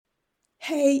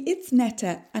Hey, it's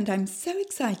Netta, and I'm so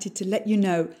excited to let you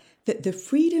know that the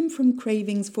Freedom from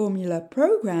Cravings Formula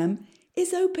program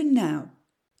is open now.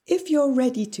 If you're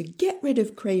ready to get rid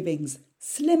of cravings,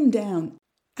 slim down,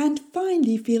 and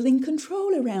finally feel in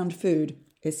control around food,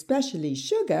 especially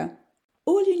sugar,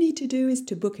 all you need to do is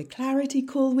to book a clarity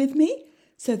call with me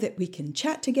so that we can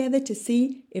chat together to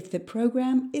see if the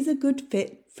program is a good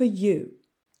fit for you.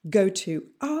 Go to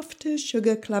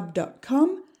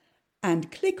aftersugarclub.com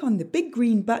and click on the big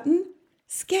green button,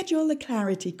 schedule a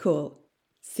clarity call.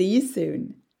 See you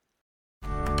soon.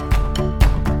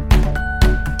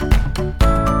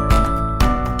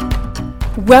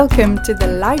 Welcome to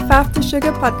the Life After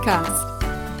Sugar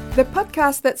podcast, the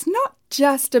podcast that's not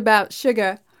just about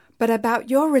sugar, but about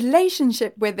your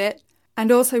relationship with it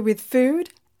and also with food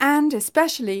and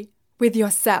especially with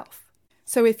yourself.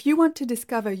 So if you want to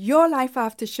discover your life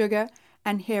after sugar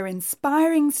and hear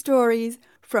inspiring stories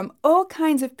from all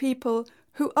kinds of people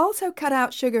who also cut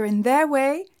out sugar in their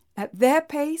way, at their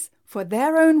pace, for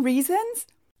their own reasons,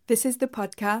 this is the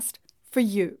podcast for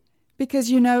you. Because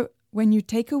when you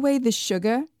take away the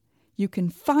sugar, you can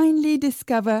finally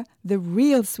discover the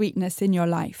real sweetness in your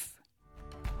life.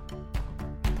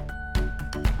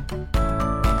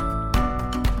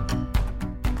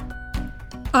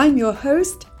 I'm your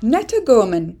host, Netta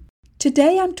Gorman.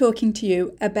 Today I'm talking to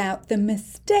you about the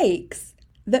mistakes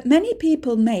that many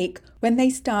people make when they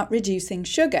start reducing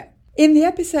sugar. In the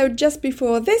episode just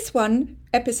before this one,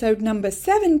 episode number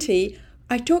 70,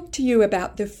 I talked to you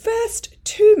about the first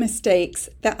two mistakes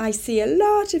that I see a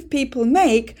lot of people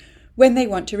make when they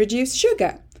want to reduce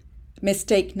sugar.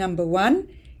 Mistake number 1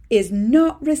 is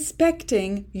not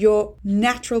respecting your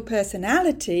natural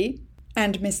personality,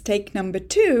 and mistake number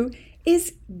 2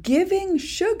 is giving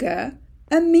sugar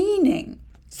a meaning.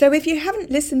 So if you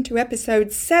haven't listened to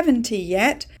episode 70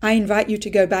 yet, I invite you to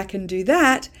go back and do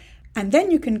that, and then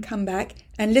you can come back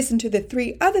and listen to the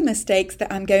 3 other mistakes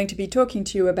that I'm going to be talking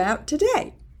to you about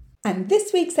today. And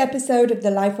this week's episode of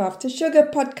the Life After Sugar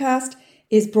podcast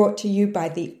is brought to you by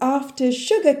the After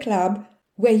Sugar Club,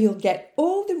 where you'll get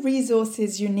all the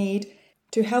resources you need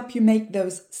to help you make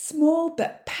those small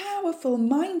but powerful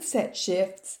mindset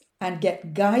shifts and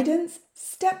get guidance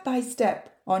step by step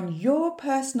on your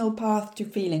personal path to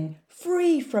feeling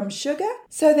free from sugar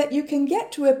so that you can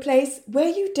get to a place where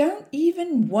you don't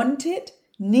even want it,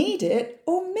 need it,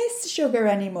 or miss sugar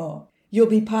anymore. You'll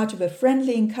be part of a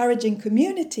friendly, encouraging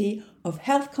community of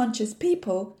health-conscious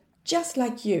people just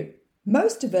like you.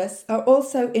 Most of us are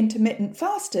also intermittent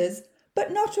fasters,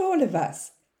 but not all of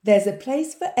us. There's a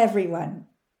place for everyone.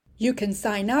 You can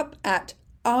sign up at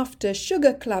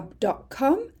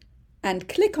aftersugarclub.com and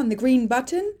click on the green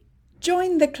button,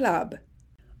 Join the Club.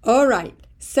 All right,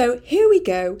 so here we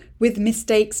go with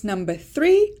mistakes number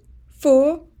 3,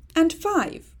 4, and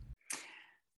 5.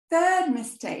 Third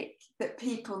mistake that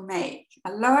people make.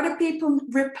 A lot of people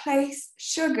replace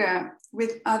sugar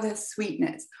with other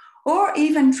sweeteners or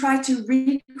even try to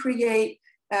recreate,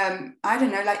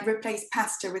 replace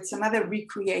pasta with some other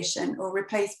recreation or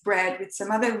replace bread with some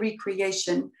other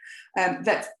recreation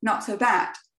that's not so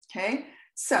bad, okay?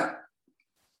 So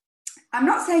I'm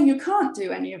not saying you can't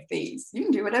do any of these. You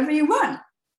can do whatever you want.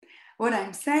 What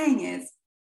I'm saying is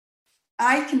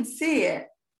I can see it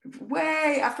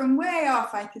from way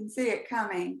off. I can see it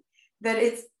coming, that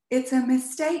it's a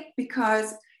mistake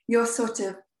because you're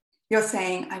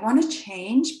saying, I want to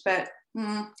change, but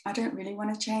I don't really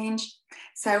want to change.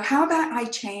 So how about I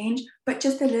change, but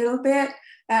just a little bit?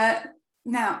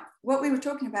 Now, what we were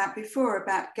talking about before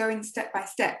about going step by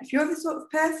step, if you're the sort of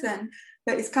person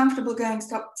that is comfortable going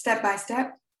step by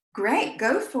step, great,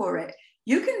 go for it.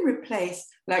 You can replace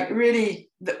really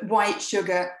the white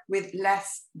sugar with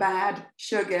less bad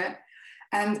sugar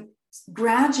and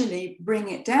gradually bring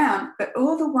it down, but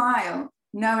all the while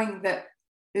knowing that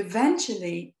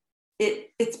eventually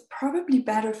it's probably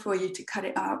better for you to cut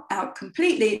it out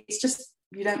completely. It's just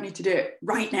you don't need to do it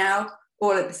right now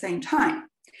all at the same time.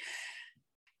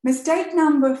 Mistake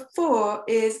number 4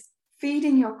 is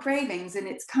feeding your cravings, and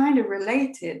it's kind of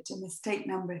related to mistake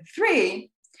number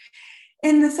 3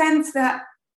 in the sense that,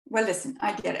 well, listen,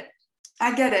 I get it.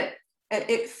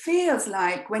 It feels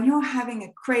like when you're having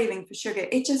a craving for sugar,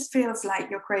 it just feels like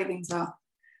your cravings are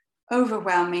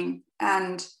overwhelming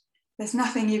and there's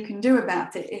nothing you can do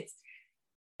about it.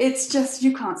 It's just,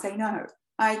 you can't say no.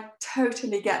 I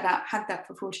totally get that, had that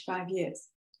for 45 years.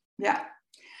 Yeah.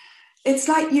 It's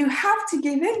like you have to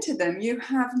give in to them. You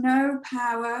have no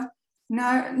power,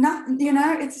 I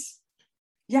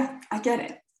get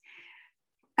it.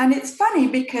 And it's funny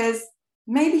because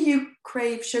maybe you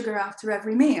crave sugar after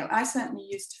every meal. I certainly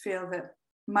used to feel that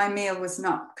my meal was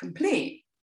not complete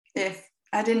if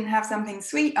I didn't have something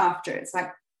sweet after. It's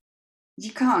like,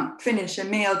 you can't finish a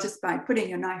meal just by putting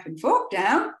your knife and fork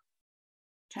down,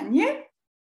 can you?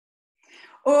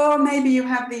 Or maybe you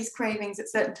have these cravings at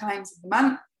certain times of the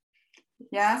month.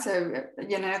 Yeah, so,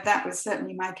 that was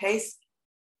certainly my case.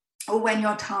 Or when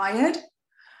you're tired,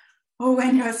 or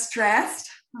when you're stressed,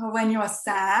 or when you're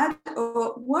sad,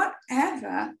 or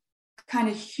whatever kind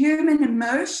of human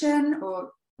emotion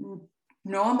or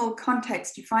normal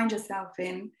context you find yourself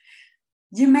in,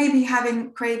 you may be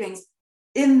having cravings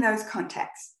in those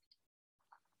contexts.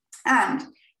 And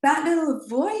that little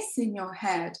voice in your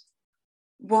head,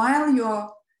 while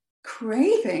you're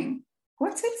craving,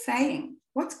 what's it saying?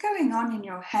 What's going on in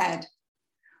your head?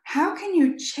 How can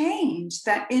you change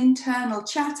that internal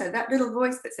chatter, that little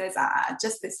voice that says,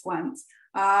 just this once,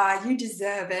 you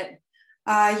deserve it,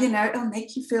 it'll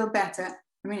make you feel better.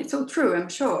 I mean, it's all true, I'm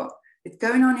sure. It's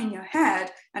going on in your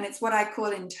head, and it's what I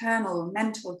call internal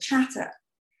mental chatter.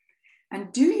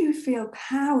 And do you feel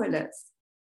powerless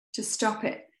to stop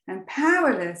it? And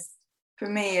powerless, for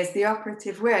me, is the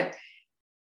operative word.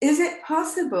 Is it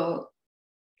possible,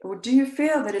 or do you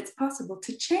feel that it's possible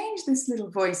to change this little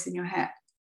voice in your head?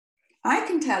 I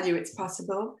can tell you it's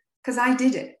possible because I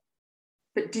did it.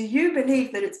 But do you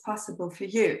believe that it's possible for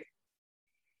you?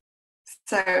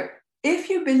 So if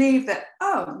you believe that,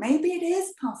 maybe it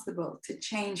is possible to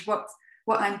change what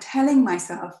I'm telling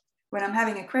myself when I'm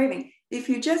having a craving, if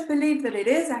you just believe that it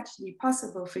is actually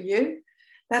possible for you,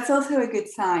 that's also a good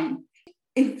sign.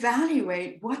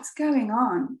 Evaluate what's going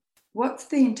on. What's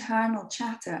the internal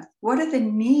chatter? What are the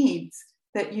needs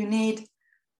that you need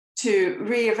to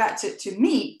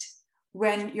meet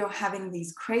when you're having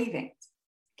these cravings?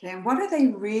 Okay, and what are they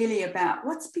really about?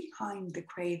 What's behind the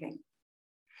craving?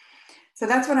 So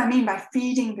that's what I mean by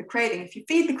feeding the craving. If you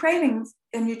feed the cravings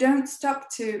and you don't stop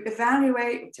to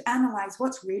evaluate, to analyze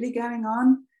what's really going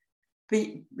on,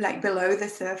 below the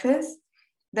surface,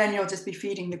 then you'll just be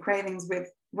feeding the cravings with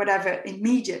whatever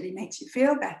immediately makes you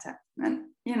feel better. And,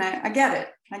 I get it.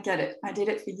 I did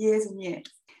it for years and years.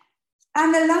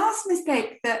 And the last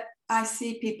mistake that I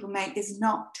see people make is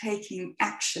not taking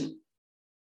action.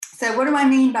 So what do I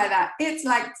mean by that? It's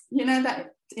like,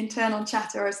 that internal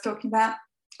chatter I was talking about.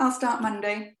 I'll start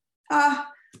Monday. I'm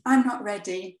not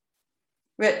ready.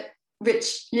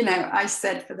 Which, I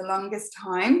said for the longest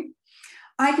time,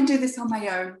 I can do this on my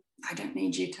own. I don't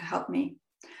need you to help me.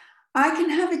 I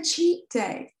can have a cheat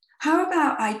day. How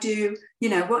about I do,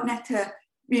 what Netta,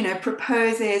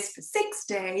 proposes for 6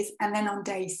 days, and then on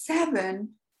day 7,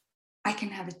 I can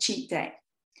have a cheat day.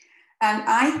 And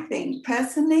I think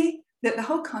personally that the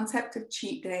whole concept of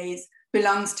cheat days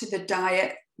belongs to the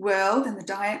diet world and the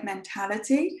diet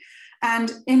mentality,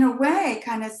 and in a way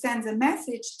kind of sends a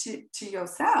message to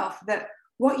yourself that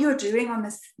what you're doing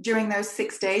during those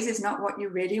 6 days is not what you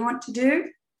really want to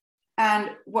do, and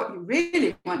what you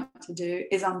really want to do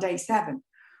is on day 7.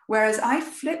 Whereas I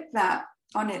flip that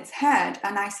on its head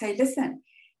and I say, listen,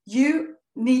 I'm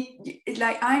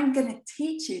going to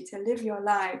teach you to live your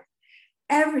life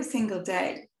every single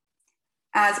day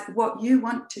as what you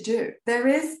want to do. There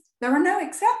are no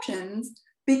exceptions,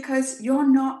 because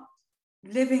you're not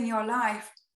living your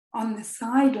life on the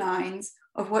sidelines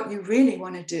of what you really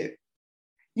want to do.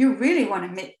 You really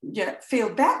want to feel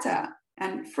better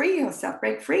and free yourself,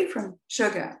 break free from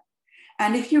sugar.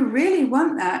 And if you really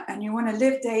want that and you want to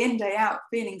live day in, day out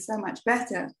feeling so much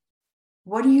better,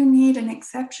 what do you need an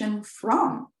exception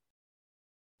from?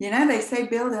 They say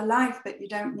build a life that you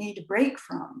don't need a break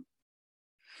from.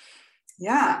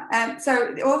 Yeah, and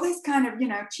so all this kind of,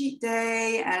 cheat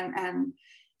day and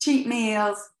cheat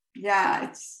meals,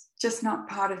 it's just not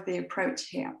part of the approach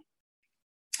here.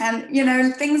 And,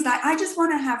 things like, I just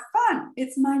want to have fun.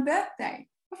 It's my birthday.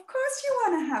 Of course you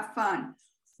want to have fun.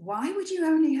 Why would you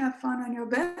only have fun on your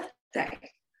birthday?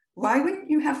 Why wouldn't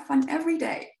you have fun every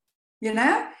day?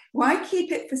 Why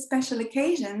keep it for special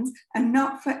occasions and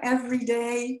not for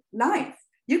everyday life?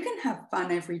 You can have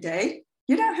fun every day.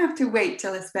 You don't have to wait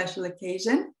till a special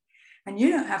occasion, and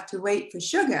you don't have to wait for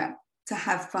sugar to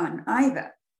have fun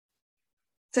either.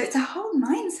 So it's a whole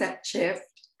mindset shift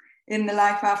in the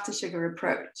life after sugar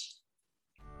approach.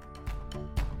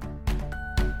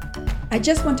 I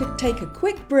just want to take a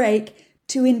quick break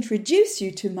to introduce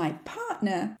you to my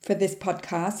partner for this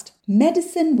podcast,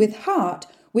 Medicine with Heart,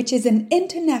 which is an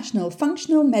international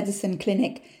functional medicine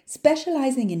clinic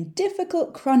specializing in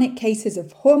difficult chronic cases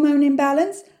of hormone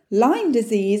imbalance, Lyme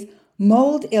disease,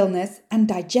 mold illness, and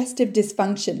digestive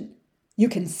dysfunction. You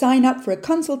can sign up for a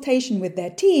consultation with their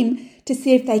team to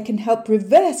see if they can help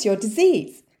reverse your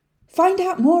disease. Find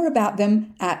out more about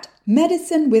them at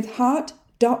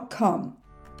medicinewithheart.com.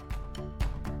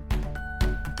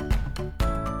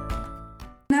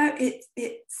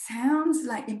 it sounds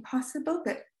like impossible,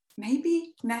 but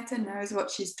maybe Netta knows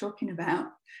what she's talking about,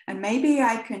 and maybe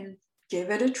I can give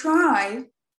it a try,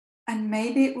 and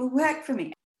maybe it will work for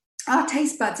me. Our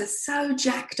taste buds are so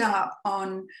jacked up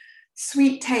on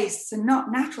sweet tastes, and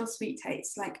not natural sweet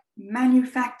tastes, like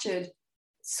manufactured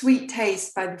sweet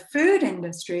tastes by the food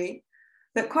industry,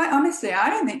 that quite honestly, I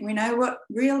don't think we know what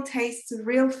real tastes of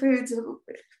real foods,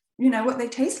 what they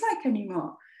taste like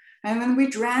anymore. And when we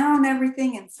drown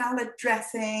everything in salad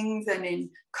dressings and in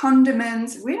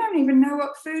condiments, we don't even know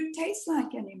what food tastes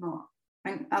like anymore.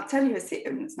 And I'll tell you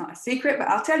it's not a secret, but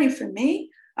I'll tell you, for me,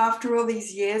 after all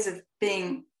these years of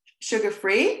being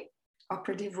sugar-free,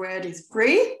 operative word is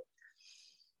free,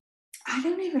 I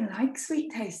don't even like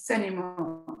sweet tastes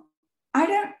anymore. I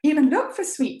don't even look for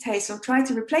sweet tastes or try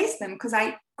to replace them, because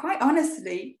I quite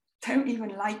honestly don't even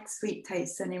like sweet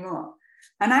tastes anymore.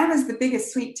 And I was the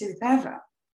biggest sweet tooth ever,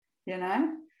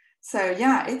 So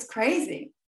yeah, it's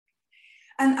crazy.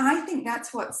 And I think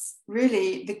that's what's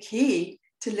really the key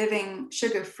to living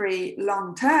sugar-free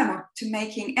long-term, or to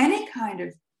making any kind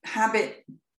of habit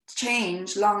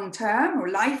change long-term or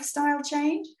lifestyle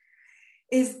change,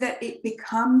 is that it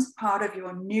becomes part of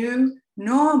your new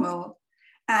normal,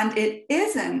 and it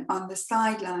isn't on the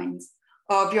sidelines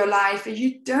of your life.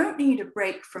 You don't need a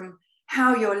break from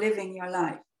how you're living your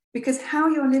life, because how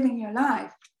you're living your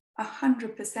life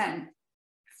 100%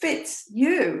 fits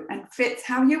you and fits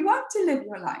how you want to live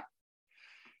your life.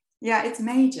 Yeah, it's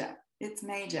major. It's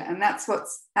major. And that's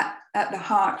what's at the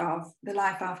heart of the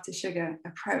Life After Sugar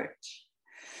approach.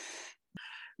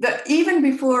 That even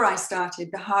before I started,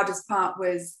 the hardest part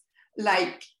was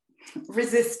like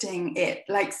resisting it,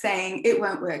 like saying it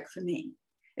won't work for me.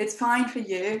 It's fine for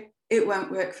you. It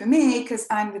won't work for me because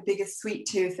I'm the biggest sweet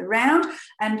tooth around,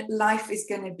 and life is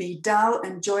going to be dull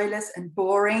and joyless and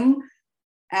boring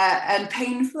and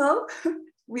painful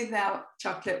without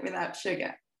chocolate, without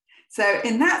sugar. So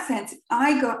in that sense,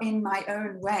 I got in my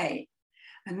own way.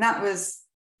 And that was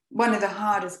one of the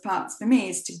hardest parts for me,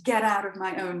 is to get out of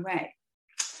my own way.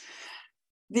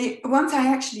 Once I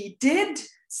actually did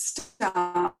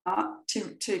start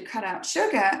to cut out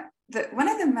sugar, one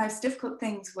of the most difficult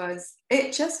things was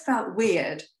it just felt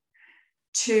weird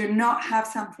to not have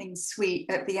something sweet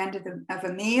at the end of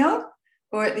a meal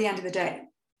or at the end of the day.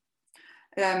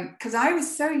 Because I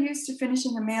was so used to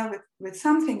finishing a meal with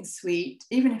something sweet,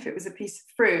 even if it was a piece of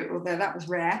fruit, although that was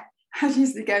rare. I'd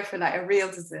usually go for like a real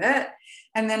dessert.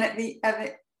 And then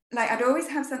I'd always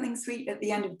have something sweet at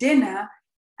the end of dinner,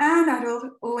 and I'd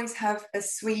always have a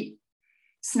sweet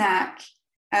snack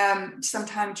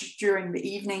sometimes during the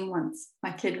evening once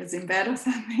my kid was in bed or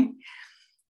something.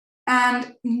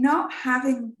 And not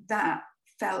having that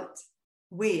felt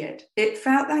weird. It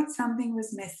felt like something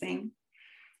was missing.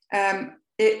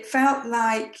 It felt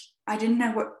like I didn't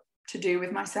know what to do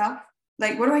with myself.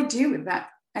 Like, what do I do with that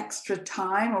extra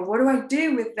time? Or what do I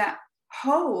do with that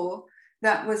hole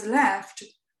that was left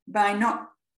by not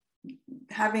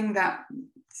having that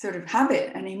sort of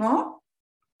habit anymore?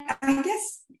 I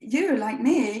guess you, like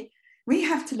me, we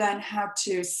have to learn how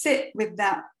to sit with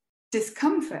that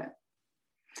discomfort.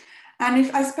 And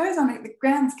if I suppose on the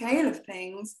grand scale of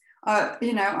things,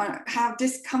 on how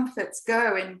discomforts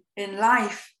go in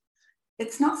life,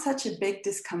 it's not such a big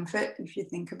discomfort if you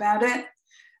think about it.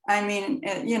 I mean,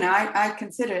 I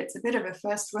consider it's a bit of a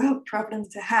first world problem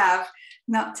to have,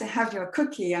 not to have your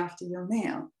cookie after your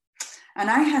meal. And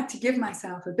I had to give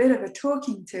myself a bit of a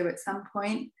talking to at some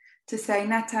point to say,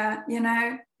 Netta,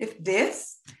 if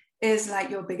this is like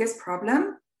your biggest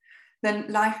problem, then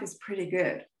life is pretty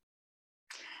good.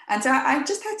 And so I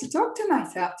just had to talk to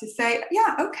myself to say,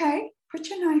 yeah, okay, put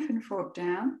your knife and fork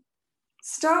down,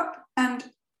 stop and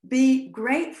be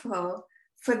grateful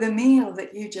for the meal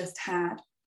that you just had.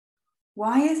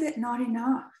 Why is it not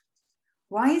enough?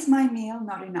 Why is my meal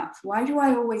not enough? Why do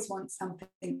I always want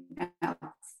something else?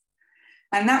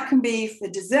 And that can be for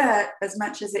dessert as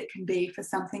much as it can be for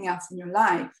something else in your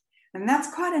life. And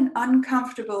that's quite an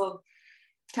uncomfortable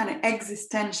kind of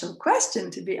existential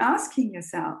question to be asking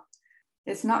yourself.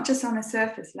 It's not just on a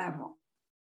surface level.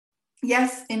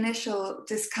 Yes, initial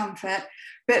discomfort,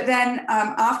 but then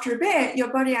after a bit,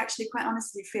 your body actually quite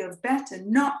honestly feels better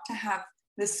not to have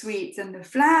the sweets and the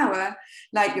flour,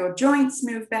 like your joints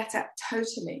move better,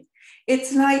 totally.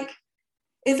 It's like,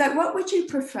 what would you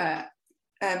prefer?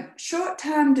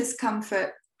 Short-term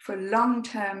discomfort for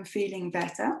long-term feeling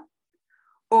better,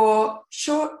 or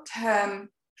short-term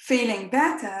feeling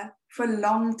better for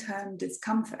long-term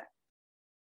discomfort?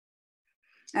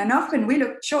 And often we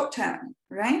look short-term,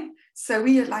 right? So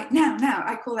we are like, now,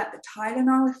 I call that the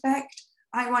Tylenol effect.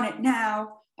 I want it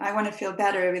now. I want to feel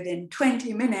better within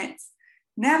 20 minutes.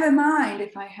 Never mind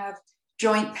if I have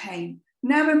joint pain.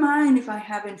 Never mind if I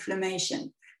have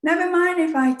inflammation. Never mind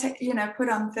if I put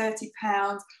on 30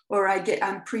 pounds or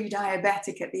I'm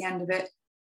pre-diabetic at the end of it.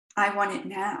 I want it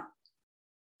now.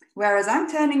 Whereas I'm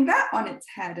turning that on its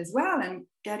head as well and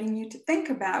getting you to think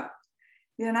about,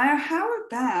 how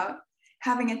about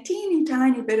having a teeny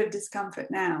tiny bit of discomfort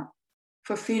now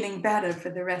for feeling better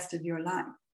for the rest of your life,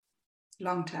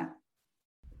 long term.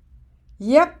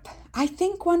 Yep, I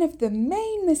think one of the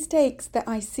main mistakes that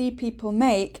I see people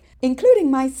make,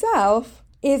 including myself,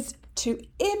 is to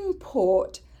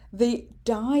import the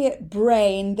diet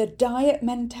brain, the diet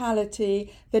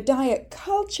mentality, the diet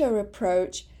culture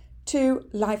approach to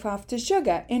life after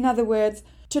sugar. In other words,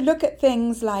 to look at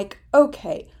things like,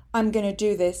 okay, I'm going to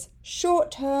do this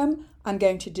short term, I'm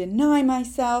going to deny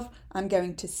myself, I'm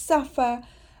going to suffer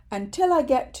until I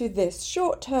get to this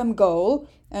short-term goal.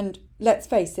 And let's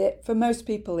face it, for most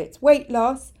people it's weight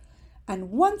loss.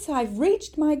 And once I've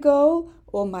reached my goal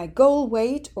or my goal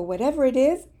weight or whatever it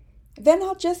is, then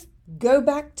I'll just go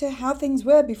back to how things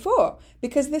were before,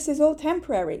 because this is all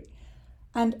temporary.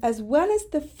 And as well as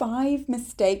the 5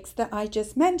 mistakes that I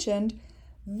just mentioned,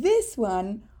 this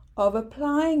one of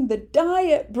applying the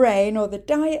diet brain or the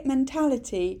diet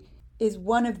mentality is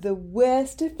one of the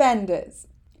worst offenders.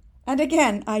 And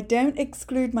again, I don't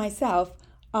exclude myself.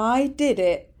 I did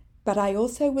it, but I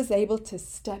also was able to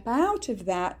step out of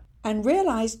that and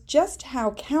realize just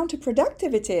how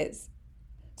counterproductive it is.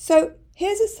 So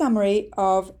here's a summary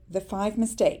of the 5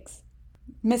 mistakes.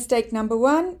 Mistake number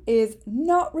 1 is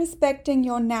not respecting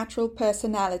your natural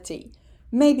personality.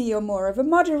 Maybe you're more of a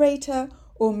moderator,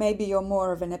 or maybe you're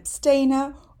more of an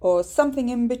abstainer, or something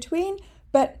in between,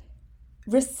 but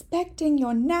respecting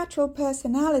your natural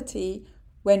personality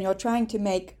when you're trying to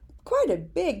make quite a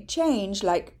big change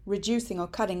like reducing or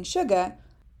cutting sugar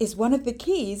is one of the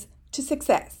keys to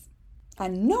success.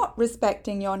 And not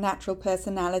respecting your natural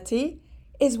personality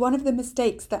is one of the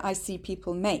mistakes that I see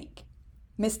people make.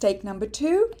 Mistake number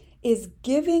 2 is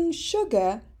giving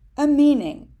sugar a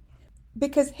meaning.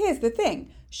 Because here's the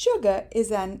thing, sugar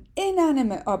is an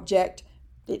inanimate object.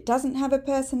 It doesn't have a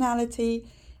personality.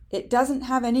 It doesn't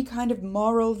have any kind of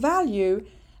moral value.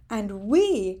 And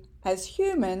we as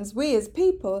humans, we as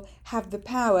people, have the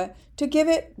power to give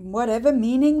it whatever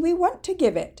meaning we want to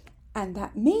give it. And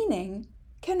that meaning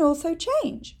can also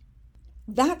change.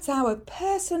 That's our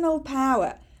personal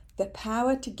power, the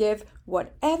power to give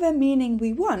whatever meaning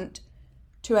we want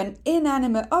to an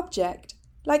inanimate object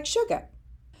like sugar.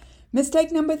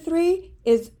 Mistake number 3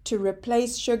 is to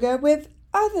replace sugar with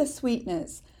other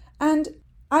sweeteners. And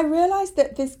I realize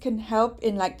that this can help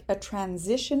in like a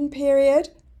transition period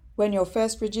when you're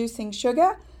first reducing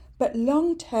sugar, but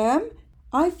long term,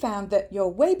 I found that you're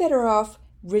way better off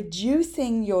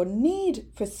reducing your need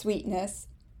for sweetness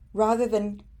rather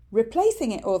than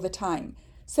replacing it all the time.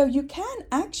 So you can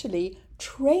actually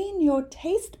train your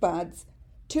taste buds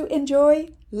to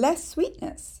enjoy less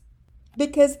sweetness,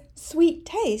 because sweet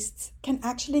tastes can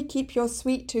actually keep your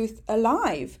sweet tooth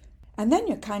alive, and then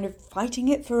you're kind of fighting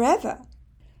it forever.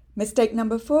 Mistake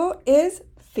number 4 is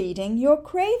feeding your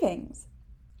cravings.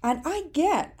 And I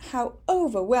get how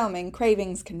overwhelming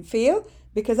cravings can feel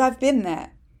because I've been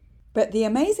there. But the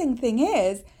amazing thing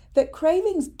is that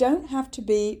cravings don't have to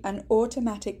be an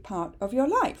automatic part of your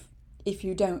life. If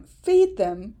you don't feed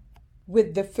them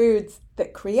with the foods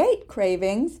that create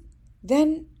cravings,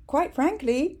 then, quite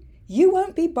frankly, you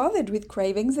won't be bothered with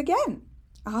cravings again.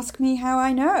 Ask me how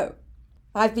I know.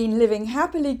 I've been living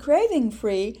happily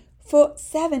craving-free for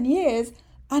 7 years,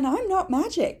 and I'm not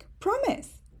magic,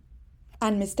 promise.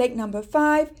 And mistake number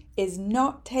 5 is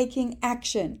not taking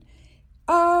action.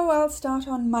 Oh, I'll start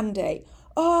on Monday.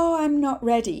 Oh, I'm not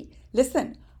ready.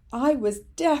 Listen, I was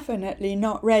definitely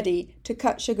not ready to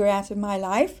cut sugar out of my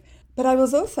life, but I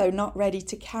was also not ready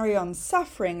to carry on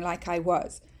suffering like I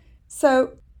was.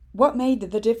 So what made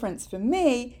the difference for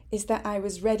me is that I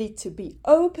was ready to be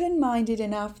open-minded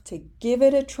enough to give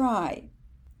it a try,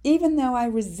 even though I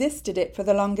resisted it for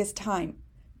the longest time.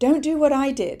 Don't do what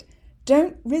I did.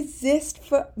 Don't resist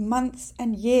for months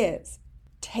and years.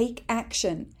 Take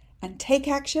action, and take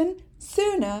action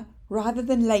sooner rather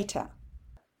than later.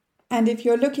 And if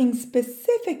you're looking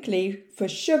specifically for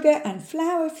sugar and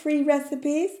flour-free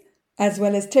recipes, as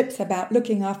well as tips about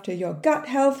looking after your gut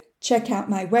health, check out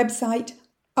my website,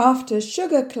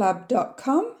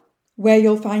 aftersugarclub.com, where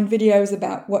you'll find videos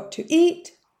about what to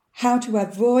eat, how to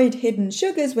avoid hidden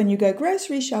sugars when you go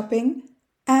grocery shopping,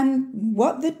 and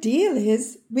what the deal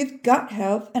is with gut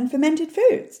health and fermented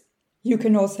foods. You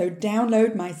can also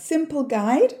download my simple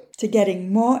guide to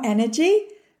getting more energy.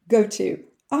 Go to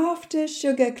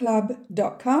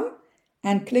aftersugarclub.com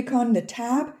and click on the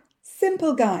tab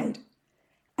Simple Guide.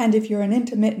 And if you're an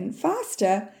intermittent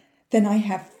faster, then I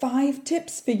have 5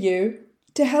 tips for you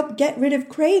to help get rid of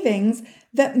cravings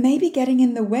that may be getting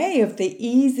in the way of the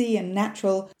easy and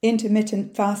natural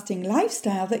intermittent fasting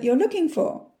lifestyle that you're looking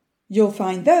for. You'll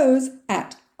find those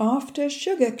at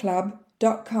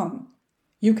aftersugarclub.com.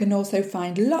 You can also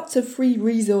find lots of free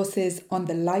resources on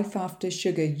the Life After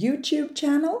Sugar YouTube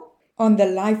channel, on the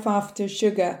Life After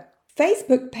Sugar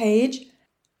Facebook page,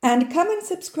 and come and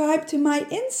subscribe to my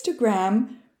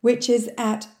Instagram, which is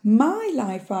at My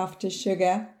Life After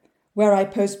Sugar, where I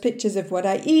post pictures of what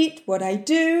I eat, what I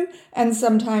do, and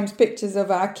sometimes pictures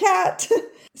of our cat,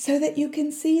 so that you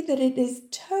can see that it is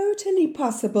totally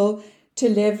possible to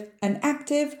live an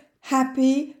active,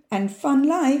 happy, and fun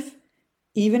life,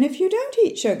 even if you don't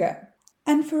eat sugar.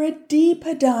 And for a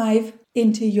deeper dive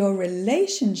into your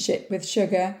relationship with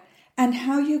sugar and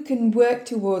how you can work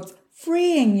towards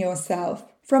freeing yourself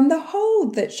from the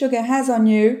hold that sugar has on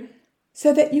you,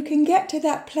 so that you can get to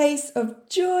that place of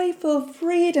joyful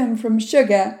freedom from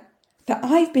sugar that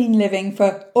I've been living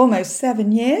for almost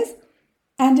 7 years,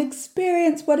 and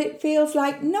experience what it feels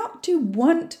like not to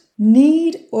want,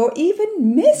 need, or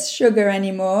even miss sugar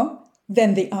anymore,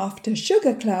 then the After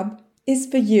Sugar Club is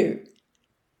for you.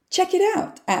 Check it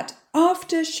out at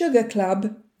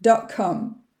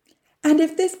aftersugarclub.com. And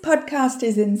if this podcast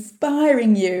is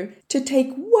inspiring you to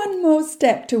take one more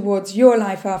step towards your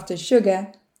life after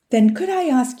sugar, then could I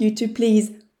ask you to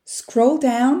please scroll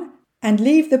down and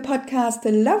leave the podcast a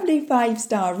lovely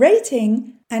 5-star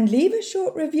rating and leave a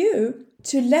short review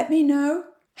to let me know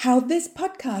how this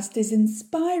podcast is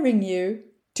inspiring you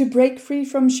to break free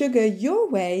from sugar your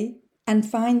way and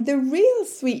find the real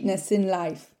sweetness in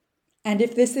life. And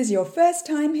if this is your first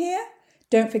time here,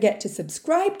 don't forget to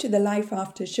subscribe to the Life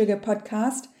After Sugar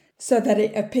podcast so that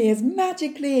it appears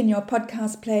magically in your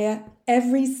podcast player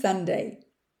every Sunday.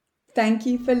 Thank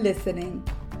you for listening.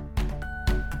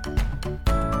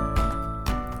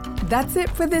 That's it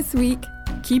for this week.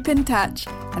 Keep in touch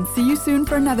and see you soon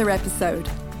for another episode.